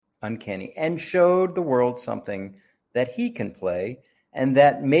uncanny, and showed the world something that he can play, and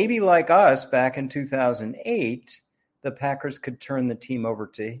that maybe like us back in 2008, the Packers could turn the team over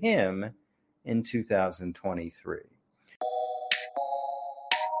to him in 2023.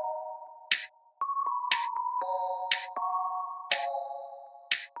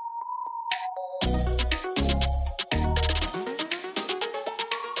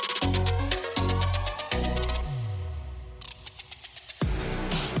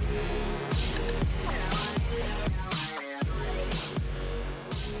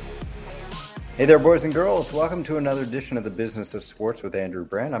 Hey there, boys and girls. Welcome to another edition of the Business of Sports with Andrew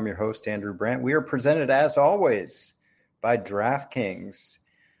Brandt. I'm your host, Andrew Brandt. We are presented, as always, by DraftKings,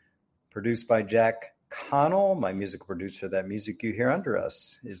 produced by Jack Connell. My music producer, that music you hear under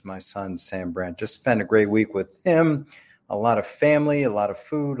us, is my son, Sam Brandt. Just spent a great week with him. A lot of family, a lot of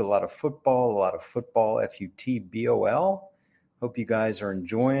food, a lot of football, F-U-T-B-O-L. Hope you guys are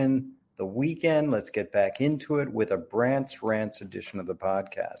enjoying the weekend. Let's get back into it with a Rants edition of the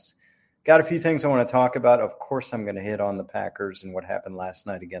podcast. Got a few things I want to talk about. Of course, I'm going to hit on the Packers and what happened last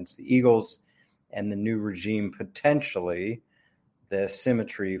night against the Eagles and the new regime, potentially the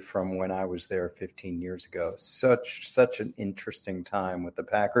symmetry from when I was there 15 years ago. Such an interesting time with the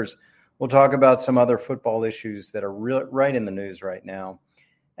Packers. We'll talk about some other football issues that are right in the news right now.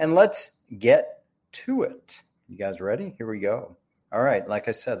 And let's get to it. You guys ready? Here we go. All right. Like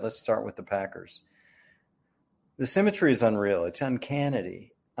I said, let's start with the Packers. The symmetry is unreal. It's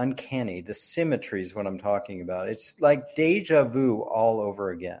uncanny. The symmetry is what I'm talking about. It's like deja vu all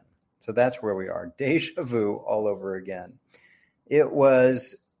over again. So that's where we are. Deja vu all over again. It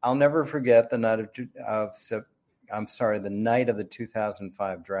was, I'll never forget the night of the night of the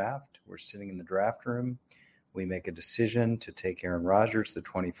 2005 draft. We're sitting in the draft room. We make a decision to take Aaron Rodgers, the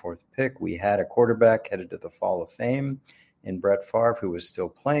 24th pick. We had a quarterback headed to the Hall of Fame in Brett Favre, who was still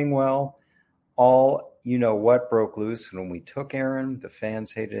playing well. All you know what broke loose when we took Aaron. The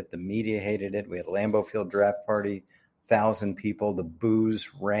fans hated it. The media hated it. We had a Lambeau Field draft party, 1,000 people. The boos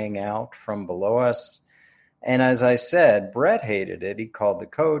rang out from below us. And as I said, Brett hated it. He called the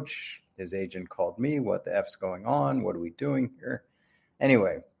coach. His agent called me. What the F's going on? What are we doing here?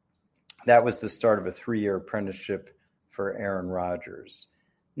 Anyway, that was the start of a 3-year apprenticeship for Aaron Rodgers.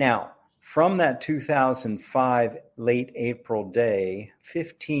 Now, from that 2005 late April day,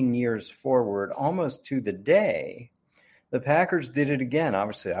 15 years forward, almost to the day, the Packers did it again.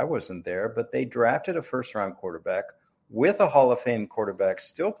 Obviously, I wasn't there, but they drafted a first-round quarterback with a Hall of Fame quarterback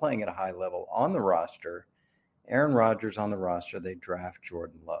still playing at a high level on the roster. Aaron Rodgers on the roster. They draft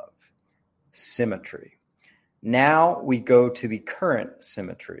Jordan Love. Symmetry. Now we go to the current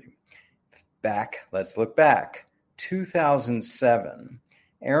symmetry. Let's look back. 2007.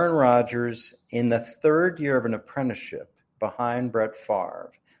 Aaron Rodgers in the third year of an apprenticeship behind Brett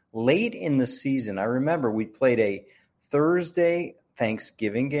Favre. Late in the season, I remember we played a Thursday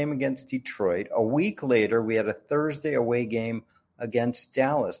Thanksgiving game against Detroit. A week later, we had a Thursday away game against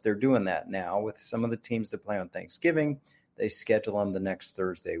Dallas. They're doing that now with some of the teams that play on Thanksgiving. They schedule them the next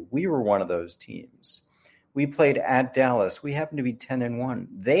Thursday. We were one of those teams. We played at Dallas. We happened to be 10-1.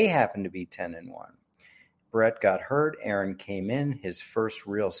 They happened to be 10-1. Brett got hurt. Aaron came in. His first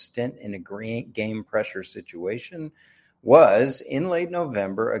real stint in a game pressure situation was in late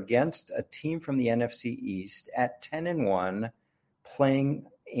November against a team from the NFC East at 10-1, playing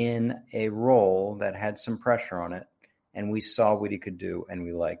in a role that had some pressure on it. And we saw what he could do, and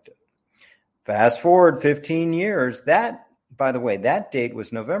we liked it. Fast forward 15 years. That, by the way, that date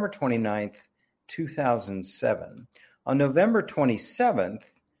was November 29th, 2007. On November 27th,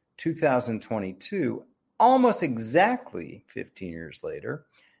 2022, almost exactly 15 years later,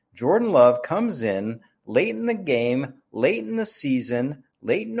 Jordan Love comes in late in the game, late in the season,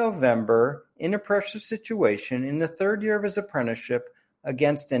 late in November, in a pressure situation in the third year of his apprenticeship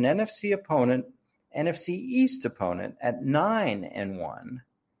against an NFC East opponent at 9-1.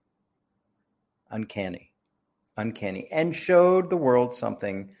 Uncanny, and showed the world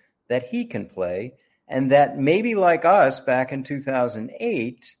something that he can play, and that maybe like us back in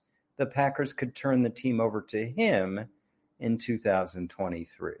 2008, the Packers could turn the team over to him in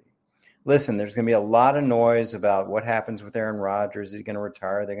 2023. Listen, there's going to be a lot of noise about what happens with Aaron Rodgers. He's going to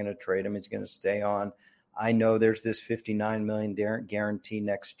retire. They're going to trade him. He's going to stay on. I know there's this $59 million guarantee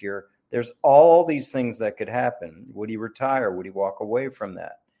next year. There's all these things that could happen. Would he retire? Would he walk away from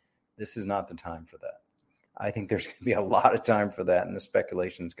that? This is not the time for that. I think there's going to be a lot of time for that, and the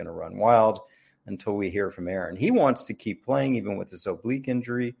speculation is going to run wild until we hear from Aaron. He wants to keep playing even with this oblique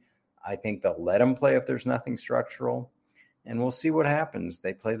injury. I think they'll let him play if there's nothing structural, and we'll see what happens.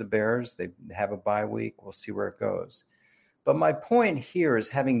 They play the Bears. They have a bye week. We'll see where it goes. But my point here is,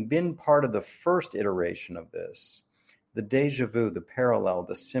 having been part of the first iteration of this, the deja vu, the parallel,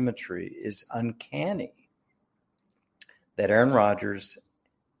 the symmetry is uncanny. That Aaron Rodgers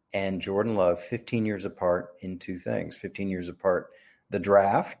and Jordan Love, 15 years apart in two things. 15 years apart, the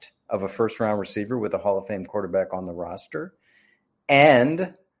draft of a first-round receiver with a Hall of Fame quarterback on the roster,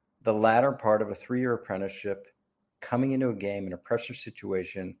 and the latter part of a 3-year apprenticeship coming into a game in a pressure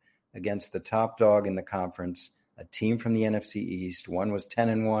situation against the top dog in the conference, a team from the NFC East. One was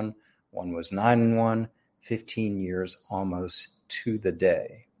 10-1, one was 9-1, 15 years almost to the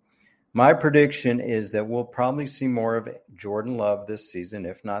day. My prediction is that we'll probably see more of Jordan Love this season,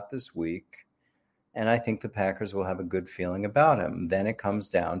 if not this week. And I think the Packers will have a good feeling about him. Then it comes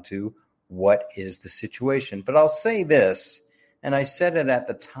down to what is the situation. But I'll say this, and I said it at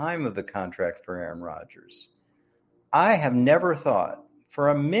the time of the contract for Aaron Rodgers. I have never thought for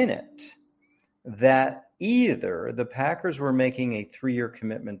a minute that either the Packers were making a 3-year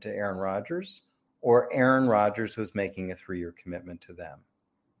commitment to Aaron Rodgers or Aaron Rodgers was making a 3-year commitment to them.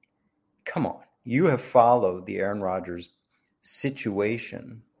 Come on. You have followed the Aaron Rodgers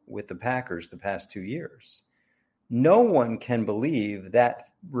situation with the Packers the past 2 years. No one can believe that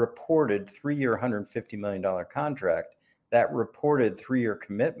reported 3-year, $150 million contract, that reported 3-year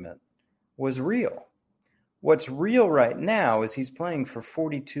commitment was real. What's real right now is he's playing for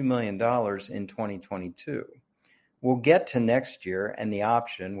 $42 million in 2022. We'll get to next year and the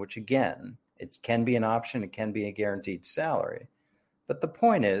option, which again, it can be an option, it can be a guaranteed salary. But the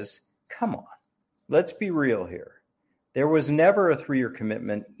point is, come on, let's be real here. There was never a 3-year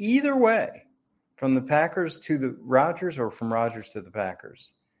commitment either way, from the Packers to the Rodgers or from Rodgers to the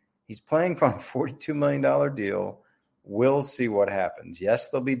Packers. He's playing for a $42 million deal. We'll see what happens. Yes,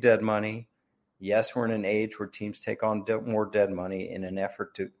 there'll be dead money. Yes, we're in an age where teams take on more dead money in an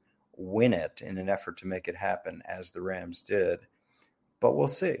effort to win it, in an effort to make it happen, as the Rams did. But we'll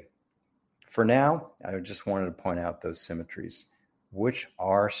see. For now, I just wanted to point out those symmetries, which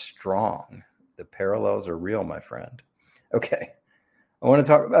are strong. The parallels are real, my friend. Okay, I want to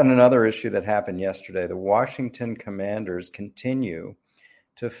talk about another issue that happened yesterday. The Washington Commanders continue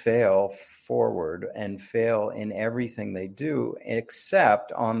to fail forward and fail in everything they do,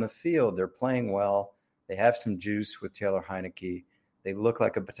 except on the field. They're playing well. They have some juice with Taylor Heineke. They look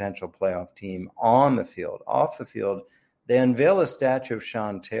like a potential playoff team on the field. Off the field, they unveil a statue of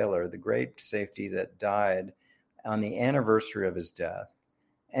Sean Taylor, the great safety that died on the anniversary of his death.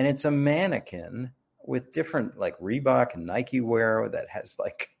 And it's a mannequin with different like Reebok and Nike wear that has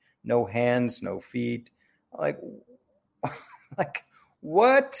like no hands, no feet. Like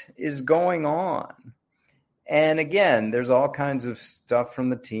what is going on? And again, there's all kinds of stuff from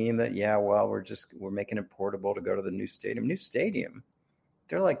the team that, we're making it portable to go to the new stadium. New stadium.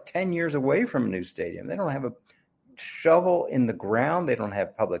 They're like 10 years away from a new stadium. They don't have a shovel in the ground. They don't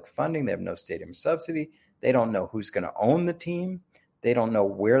have public funding. They have no stadium subsidy. They don't know who's going to own the team. They don't know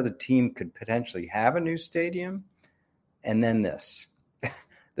where the team could potentially have a new stadium. And then this,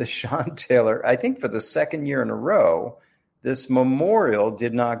 the Sean Taylor, I think for the second year in a row, this memorial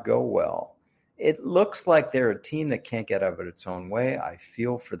did not go well. It looks like they're a team that can't get out of its own way. I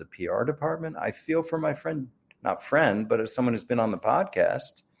feel for the PR department. I feel for my friend, not friend, but as someone who's been on the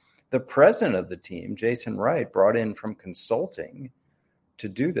podcast, the president of the team, Jason Wright, brought in from consulting to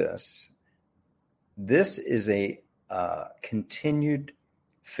do this. This is a continued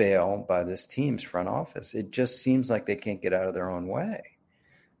fail by this team's front office. It just seems like they can't get out of their own way.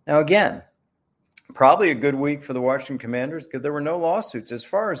 Now, again, probably a good week for the Washington Commanders because there were no lawsuits. As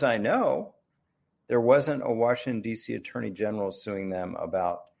far as I know, there wasn't a Washington, D.C. attorney general suing them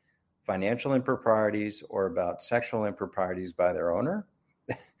about financial improprieties or about sexual improprieties by their owner.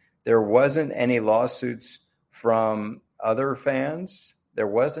 There wasn't any lawsuits from other fans. There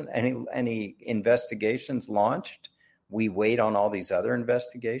wasn't any investigations launched. We wait on all these other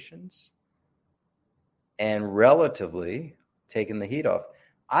investigations and relatively taking the heat off.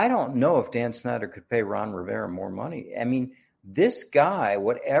 I don't know if Dan Snyder could pay Ron Rivera more money. I mean, this guy,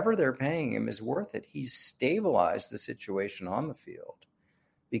 whatever they're paying him is worth it. He's stabilized the situation on the field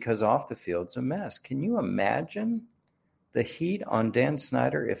because off the field's a mess. Can you imagine the heat on Dan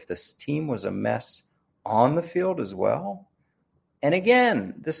Snyder if this team was a mess on the field as well? And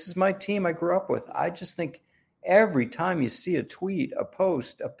again, this is my team I grew up with. I just think every time you see a tweet, a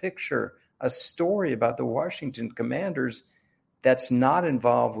post, a picture, a story about the Washington Commanders that's not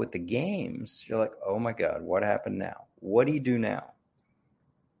involved with the games, you're like, oh my God, what happened now? What do you do now?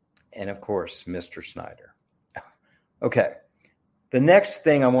 And of course, Mr. Snyder. Okay. The next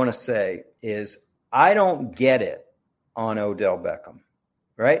thing I want to say is I don't get it on Odell Beckham,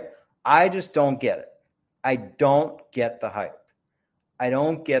 right? I just don't get it. I don't get the hype. I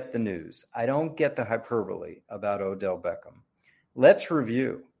don't get the news. I don't get the hyperbole about Odell Beckham. Let's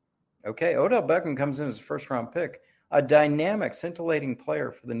review. Okay, Odell Beckham comes in as a first-round pick, a dynamic, scintillating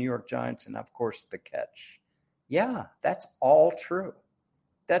player for the New York Giants, and, of course, the catch. Yeah, that's all true.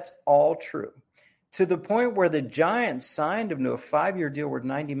 That's all true. To the point where the Giants signed him to a 5-year deal worth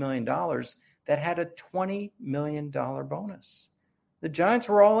 $90 million that had a $20 million bonus. The Giants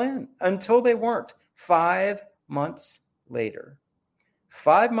were all in until they weren't. 5 months later,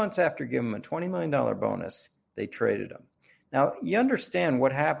 5 months after giving him a $20 million bonus, they traded him. Now, you understand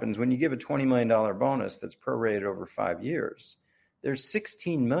what happens when you give a $20 million bonus that's prorated over 5 years. There's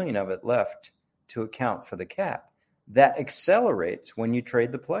 $16 million of it left to account for the cap. That accelerates when you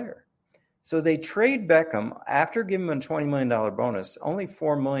trade the player. So they trade Beckham after giving him a $20 million bonus. Only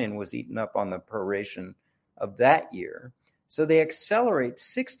 $4 million was eaten up on the proration of that year. So they accelerate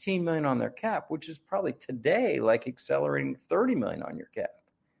 $16 million on their cap, which is probably today like accelerating $30 million on your cap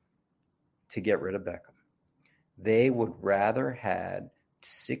to get rid of Beckham. They would rather had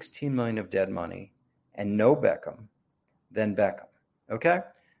 $16 million of dead money and no Beckham than Beckham. Okay?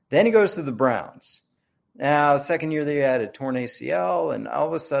 Then he goes to the Browns. Now, the second year they had a torn ACL, and all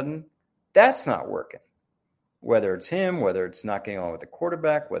of a sudden, that's not working. Whether it's him, whether it's not getting along with the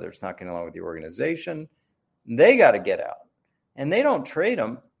quarterback, whether it's not getting along with the organization, they got to get out. And they don't trade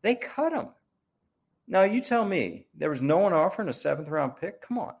him, they cut him. Now, you tell me, there was no one offering a 7th-round pick?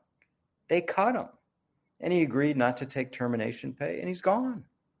 Come on. They cut him. And he agreed not to take termination pay, and he's gone.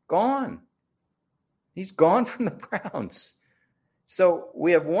 Gone. He's gone from the Browns. So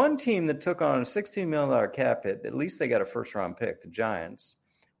we have one team that took on a $16 million cap hit. At least they got a first-round pick, the Giants.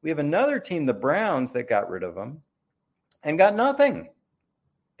 We have another team, the Browns, that got rid of him and got nothing.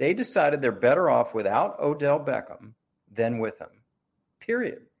 They decided they're better off without Odell Beckham than with him,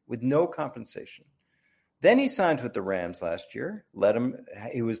 period, with no compensation. Then he signed with the Rams last year.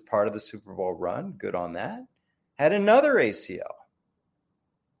 He was part of the Super Bowl run. Good on that. Had another ACL.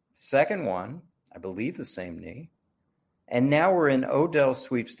 Second one, I believe the same knee. And now we're in Odell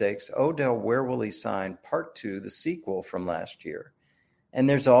sweepstakes. Odell, where will he sign? Part 2, the sequel from last year. And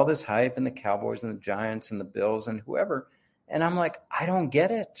there's all this hype and the Cowboys and the Giants and the Bills and whoever. And I'm like, I don't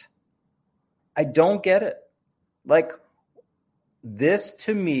get it. I don't get it. Like, this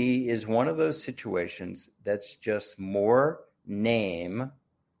to me is one of those situations that's just more name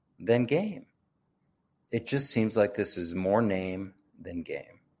than game. It just seems like this is more name than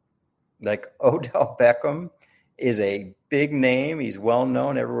game. Like, Odell Beckham is a big name. He's well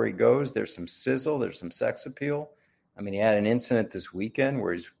known everywhere he goes. There's some sizzle. There's some sex appeal. I mean, he had an incident this weekend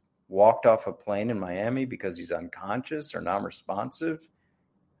where he's walked off a plane in Miami because he's unconscious or non-responsive.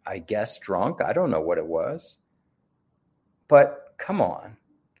 I guess drunk. I don't know what it was. But come on.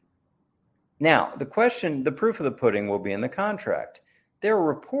 Now, the proof of the pudding will be in the contract. There are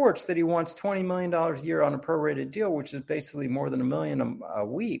reports that he wants $20 million a year on a prorated deal, which is basically more than $1 million a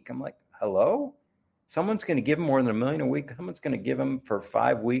week. I'm like, hello? Someone's going to give him more than $1 million a week. Someone's going to give him for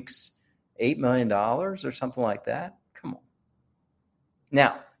 5 weeks $8 million or something like that. Come on.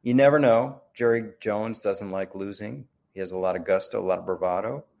 Now, you never know. Jerry Jones doesn't like losing. He has a lot of gusto, a lot of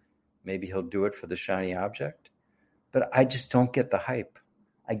bravado. Maybe he'll do it for the shiny object. But I just don't get the hype.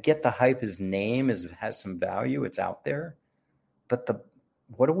 I get the hype. His name has some value. It's out there. But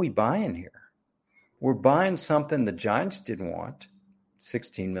what are we buying here? We're buying something the Giants didn't want,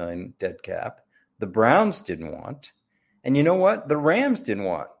 $16 million dead cap. The Browns didn't want. And you know what? The Rams didn't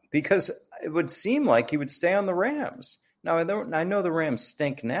want, because it would seem like he would stay on the Rams. Now, I know the Rams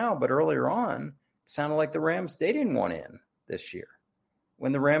stink now, but earlier on, it sounded like the Rams, they didn't want in this year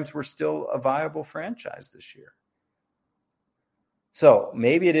when the Rams were still a viable franchise this year. So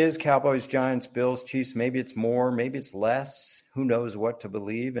maybe it is Cowboys, Giants, Bills, Chiefs. Maybe it's more. Maybe it's less. Who knows what to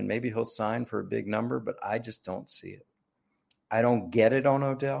believe? And maybe he'll sign for a big number, but I just don't see it. I don't get it on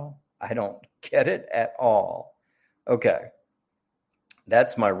Odell. I don't get it at all. Okay.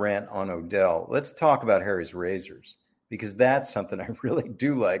 That's my rant on Odell. Let's talk about Harry's razors, because that's something I really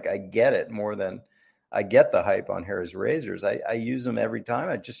do like. I get it more than I get the hype on Harry's razors. I use them every time.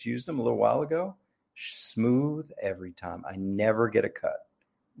 I just used them a little while ago. Smooth every time. I never get a cut.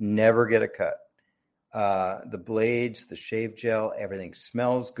 Never get a cut. The blades, the shave gel, everything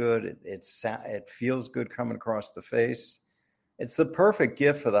smells good. It feels good coming across the face. It's the perfect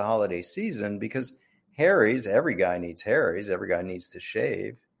gift for the holiday season, because Harry's, every guy needs Harry's. Every guy needs to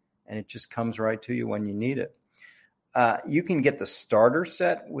shave, and it just comes right to you when you need it. You can get the starter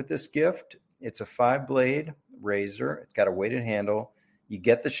set with this gift. It's a 5-blade razor. It's got a weighted handle. You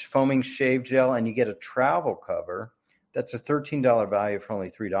get the foaming shave gel, and you get a travel cover. That's a $13 value for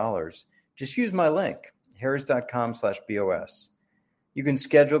only $3. Just use my link, harrys.com/BOS. You can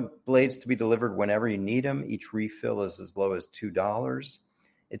schedule blades to be delivered whenever you need them. Each refill is as low as $2.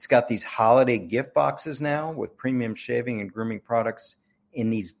 It's got these holiday gift boxes now with premium shaving and grooming products in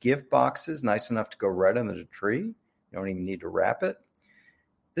these gift boxes, nice enough to go right under the tree. You don't even need to wrap it.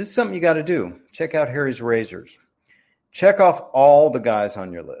 This is something you got to do. Check out Harry's razors. Check off all the guys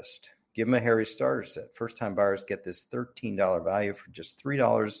on your list. Give them a Harry's starter set. First-time buyers get this $13 value for just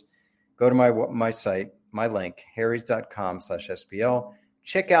 $3. Go to my site, my link, harrys.com/SPL.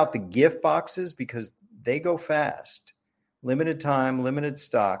 Check out the gift boxes because they go fast. Limited time, limited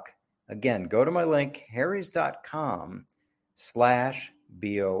stock. Again, go to my link,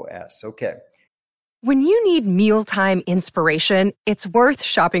 harrys.com/BOS. Okay. When you need mealtime inspiration, it's worth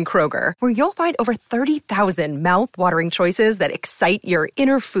shopping Kroger, where you'll find over 30,000 mouth-watering choices that excite your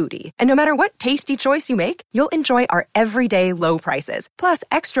inner foodie. And no matter what tasty choice you make, you'll enjoy our everyday low prices, plus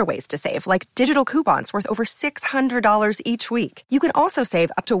extra ways to save, like digital coupons worth over $600 each week. You can also save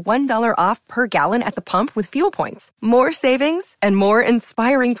up to $1 off per gallon at the pump with fuel points. More savings and more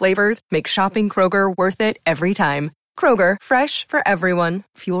inspiring flavors make shopping Kroger worth it every time. Kroger, fresh for everyone.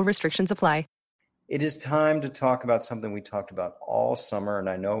 Fuel restrictions apply. It is time to talk about something we talked about all summer, and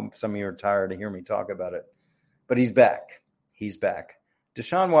I know some of you are tired of hearing me talk about it, but he's back. He's back.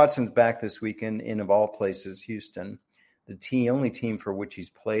 Deshaun Watson's back this weekend in, of all places, Houston, the only team for which he's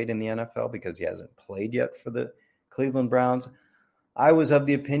played in the NFL because he hasn't played yet for the Cleveland Browns. I was of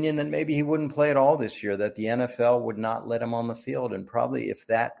the opinion that maybe he wouldn't play at all this year, that the NFL would not let him on the field, and probably if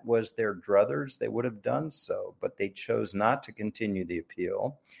that was their druthers, they would have done so, but they chose not to continue the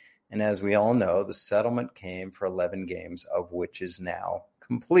appeal. And as we all know, the settlement came for 11 games, of which is now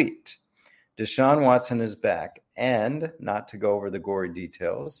complete. Deshaun Watson is back, and not to go over the gory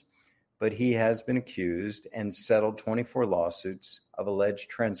details, but he has been accused and settled 24 lawsuits of alleged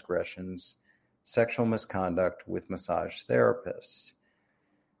transgressions, sexual misconduct with massage therapists.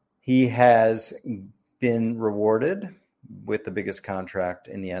 He has been rewarded with the biggest contract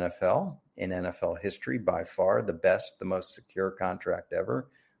in the NFL, in NFL history, by far, the best, the most secure contract ever.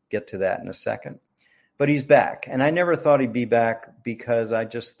 Get to that in a second. But he's back. And I never thought he'd be back because I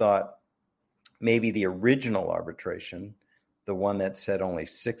just thought maybe the original arbitration, the one that said only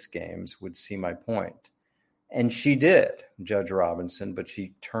 6 games, would see my point. And she did, Judge Robinson, but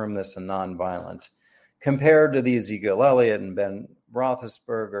she termed this a nonviolent. Compared to the Ezekiel Elliott and Ben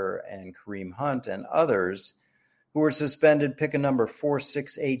Roethlisberger and Kareem Hunt and others who were suspended, pick a number, 4,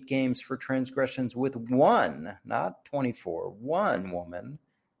 6, 8 games for transgressions with one, not 24, one woman.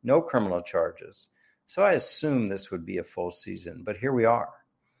 No criminal charges. So I assumed this would be a full season, but here we are.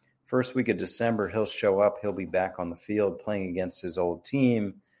 First week of December, he'll show up. He'll be back on the field playing against his old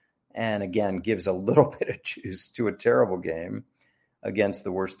team. And again, gives a little bit of juice to a terrible game against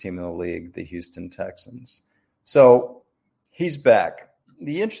the worst team in the league, the Houston Texans. So he's back.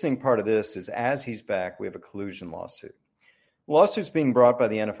 The interesting part of this is as he's back, we have a collusion lawsuit. The lawsuit's being brought by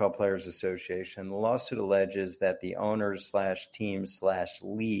the NFL Players Association. The lawsuit alleges that the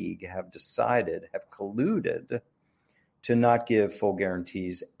owners/team/league have colluded to not give full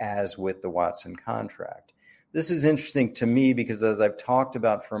guarantees as with the Watson contract. This is interesting to me because as I've talked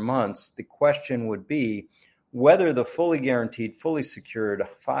about for months, the question would be whether the fully guaranteed, fully secured,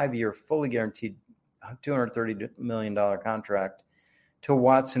 5-year, fully guaranteed $230 million contract to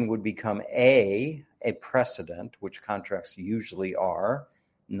Watson would become a precedent, which contracts usually are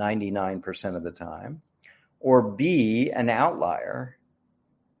 99% of the time, or B, an outlier.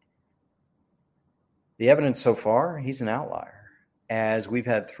 The evidence so far, he's an outlier, as we've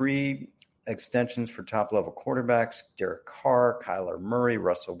had 3 extensions for top-level quarterbacks, Derek Carr, Kyler Murray,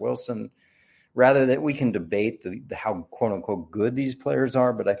 Russell Wilson. Rather that we can debate how quote-unquote good these players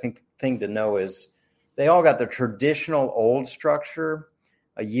are, but I think the thing to know is they all got the traditional old structure,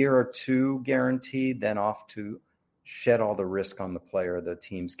 a year or 2 guaranteed, then off to shed all the risk on the player. The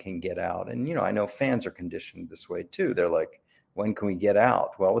teams can get out. And, I know fans are conditioned this way too. They're like, when can we get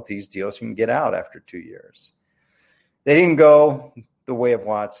out? Well, with these deals, you can get out after 2 years. They didn't go the way of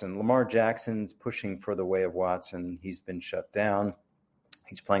Watson. Lamar Jackson's pushing for the way of Watson. He's been shut down.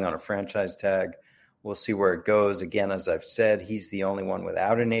 He's playing on a franchise tag. We'll see where it goes. Again, as I've said, he's the only one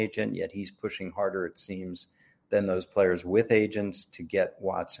without an agent, yet he's pushing harder, it seems, than those players with agents to get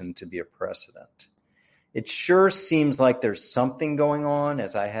Watson to be a precedent. It sure seems like there's something going on,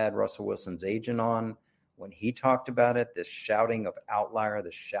 as I had Russell Wilson's agent on when he talked about it, this shouting of outlier,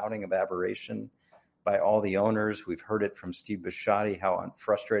 this shouting of aberration by all the owners. We've heard it from Steve Bisciotti, how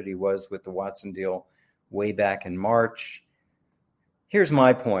frustrated he was with the Watson deal way back in March. Here's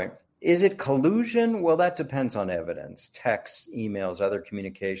my point. Is it collusion? Well, that depends on evidence, texts, emails, other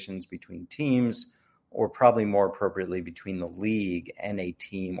communications between teams, or probably more appropriately between the league and a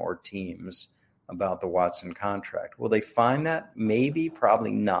team or teams about the Watson contract. Will they find that? Maybe,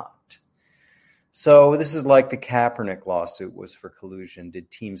 probably not. So this is like the Kaepernick lawsuit was for collusion. Did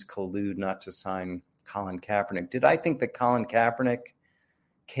teams collude not to sign Colin Kaepernick? Did I think the Colin Kaepernick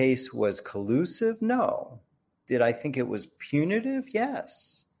case was collusive? No. Did I think it was punitive?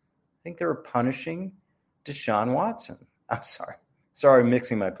 Yes. I think they were punishing Deshaun Watson. I'm sorry,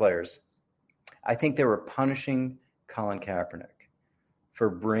 mixing my players. I think they were punishing Colin Kaepernick for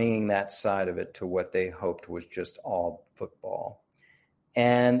bringing that side of it to what they hoped was just all football.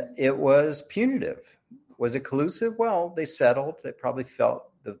 And it was punitive. Was it collusive? Well, they settled. They probably felt,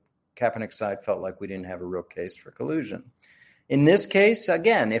 the Kaepernick side felt like we didn't have a real case for collusion. In this case,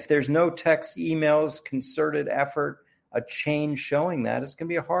 again, if there's no text, emails, concerted effort, a chain showing that, it's going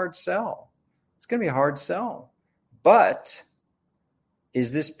to be a hard sell. It's going to be a hard sell. But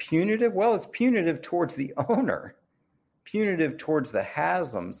is this punitive? Well, it's punitive towards the owner, punitive towards the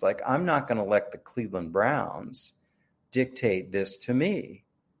Haslams. Like, I'm not going to let the Cleveland Browns dictate this to me,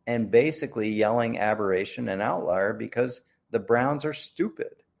 and basically yelling aberration and outlier because the Browns are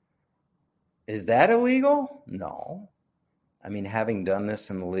stupid. Is that illegal? No. I mean, having done this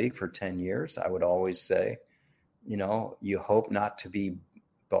in the league for 10 years, I would always say, you hope not to be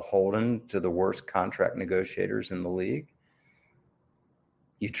beholden to the worst contract negotiators in the league.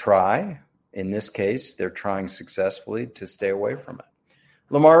 You try. In this case, they're trying successfully to stay away from it.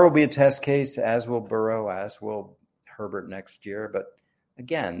 Lamar will be a test case, as will Burrow, as will Herbert next year. But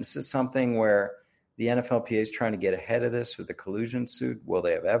again, this is something where the NFLPA is trying to get ahead of this with the collusion suit. Will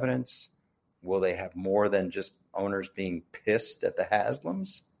they have evidence? Will they have more than just owners being pissed at the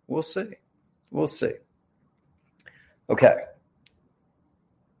Haslams? We'll see. We'll see. Okay.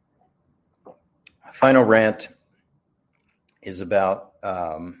 Final rant is about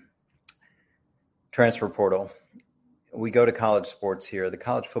transfer portal. We go to college sports here. The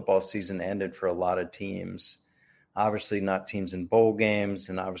college football season ended for a lot of teams. Obviously not teams in bowl games,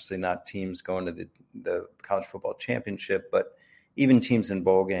 and obviously not teams going to the college football championship, but even teams in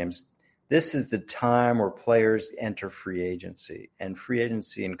bowl games. This is the time where players enter free agency, and free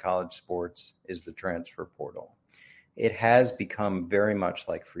agency in college sports is the transfer portal. It has become very much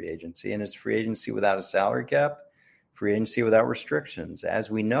like free agency, and it's free agency without a salary cap, free agency without restrictions.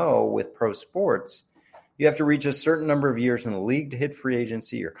 As we know with pro sports, you have to reach a certain number of years in the league to hit free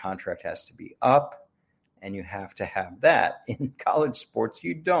agency. Your contract has to be up, and you have to have that. In college sports,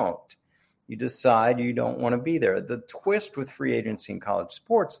 you don't. You decide you don't want to be there. The twist with free agency in college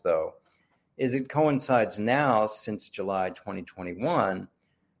sports, though, is it coincides now since July 2021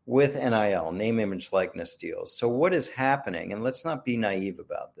 with NIL, name, image, likeness deals. So what is happening, and let's not be naive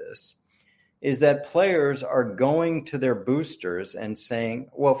about this, is that players are going to their boosters and saying,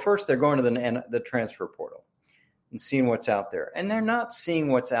 well, first they're going to the transfer portal and seeing what's out there. And they're not seeing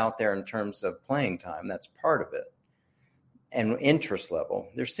what's out there in terms of playing time. That's part of it. And interest level.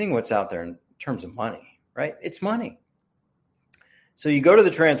 They're seeing what's out there in terms of money, right? It's money. So you go to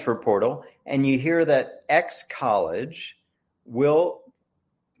the transfer portal and you hear that X college will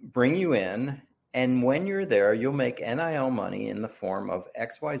bring you in, and when you're there, you'll make NIL money in the form of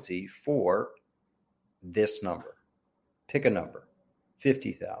XYZ for this number. Pick a number,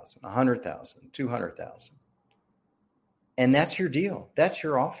 50,000, 100,000, 200,000. And that's your deal. That's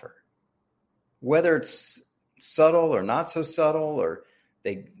your offer. Whether it's subtle or not so subtle, or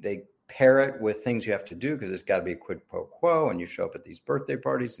they pair it with things you have to do because it's got to be a quid pro quo, and you show up at these birthday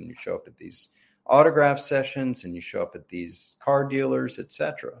parties, and you show up at these autograph sessions, and you show up at these car dealers,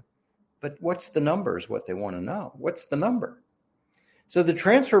 etc. But what's the number is what they want to know. What's the number? So the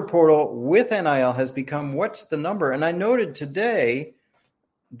transfer portal with NIL has become what's the number? And I noted today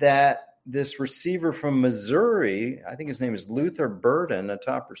that this receiver from Missouri, I think his name is Luther Burden, a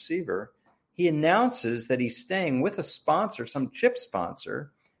top receiver, he announces that he's staying with a sponsor, some chip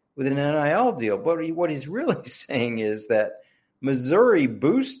sponsor, with an NIL deal. But what he's really saying is that Missouri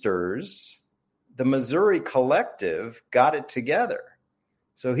boosters, the Missouri collective, got it together.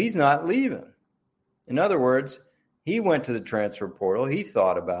 So he's not leaving. In other words, he went to the transfer portal. He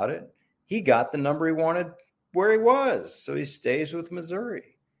thought about it. He got the number he wanted where he was. So he stays with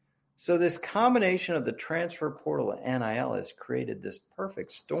Missouri. So this combination of the transfer portal and NIL has created this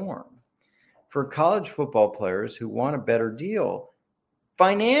perfect storm for college football players who want a better deal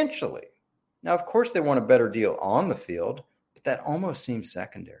financially. Now, of course, they want a better deal on the field, but that almost seems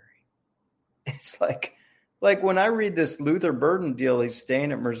secondary. It's like when I read this Luther Burden deal, he's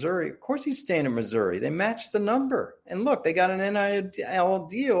staying at Missouri. Of course he's staying at Missouri. They matched the number. And look, they got an NIL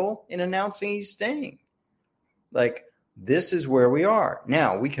deal in announcing he's staying. Like, This is where we are.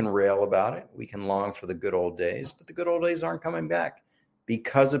 Now, we can rail about it. We can long for the good old days, but the good old days aren't coming back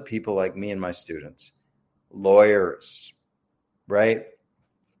because of people like me and my students, lawyers, right?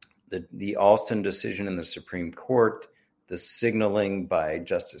 The Alston decision in the Supreme Court, the signaling by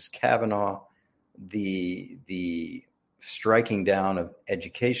Justice Kavanaugh, the striking down of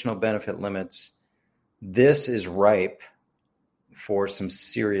educational benefit limits. This is ripe for some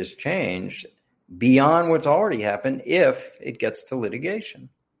serious change beyond what's already happened if it gets to litigation.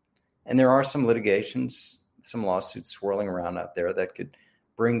 And there are some litigations, some lawsuits swirling around out there that could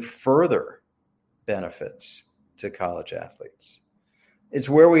bring further benefits to college athletes. It's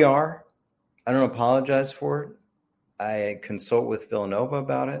where we are. I don't apologize for it. I consult with Villanova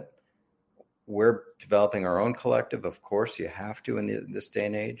about it. We're developing our own collective. Of course, you have to in this day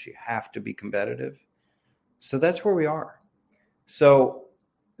and age. You have to be competitive. So that's where we are. So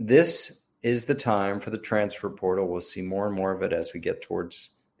this is the time for the transfer portal. We'll see more and more of it as we get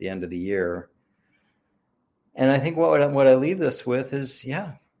towards the end of the year. And I think what I leave this with is,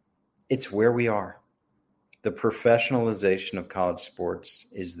 it's where we are. The professionalization of college sports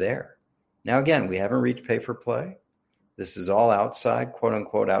is there. Now, again, we haven't reached pay for play. This is all outside, quote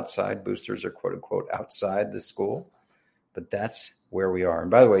unquote, outside. Boosters are quote unquote outside the school, but that's where we are. And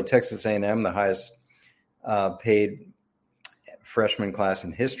by the way, Texas A&M, the highest paid freshman class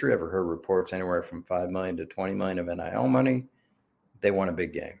in history. Ever heard reports anywhere from $5 million to $20 million of NIL money? They won a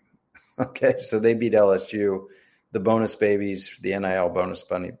big game. Okay, so they beat LSU. The bonus babies, the NIL bonus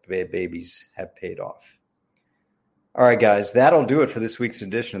babies have paid off. All right, guys, that'll do it for this week's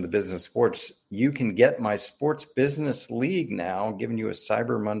edition of the Business Sports. You can get my Sports Business League now, giving you a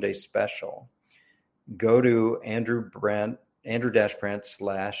Cyber Monday special. Go to Andrew-Brandt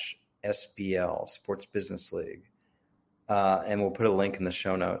 /SBL, Sports Business League. And we'll put a link in the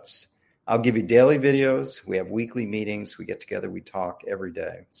show notes. I'll give you daily videos. We have weekly meetings. We get together. We talk every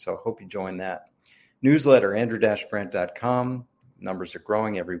day. So hope you join that. Newsletter, andrew-brandt.com. Numbers are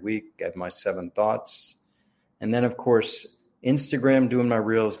growing every week. I have my 7 thoughts. And then, of course, Instagram, doing my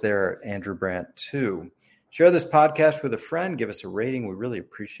reels there, Andrew Brandt 2. Share this podcast with a friend. Give us a rating. We really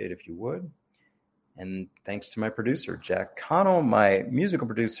appreciate it if you would. And thanks to my producer, Jack Connell, my musical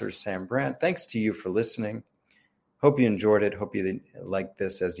producer, Sam Brandt. Thanks to you for listening. Hope you enjoyed it. Hope you like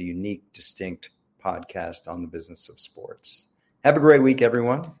this as a unique, distinct podcast on the business of sports. Have a great week,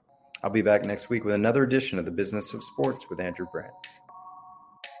 everyone. I'll be back next week with another edition of the Business of Sports with Andrew Brandt.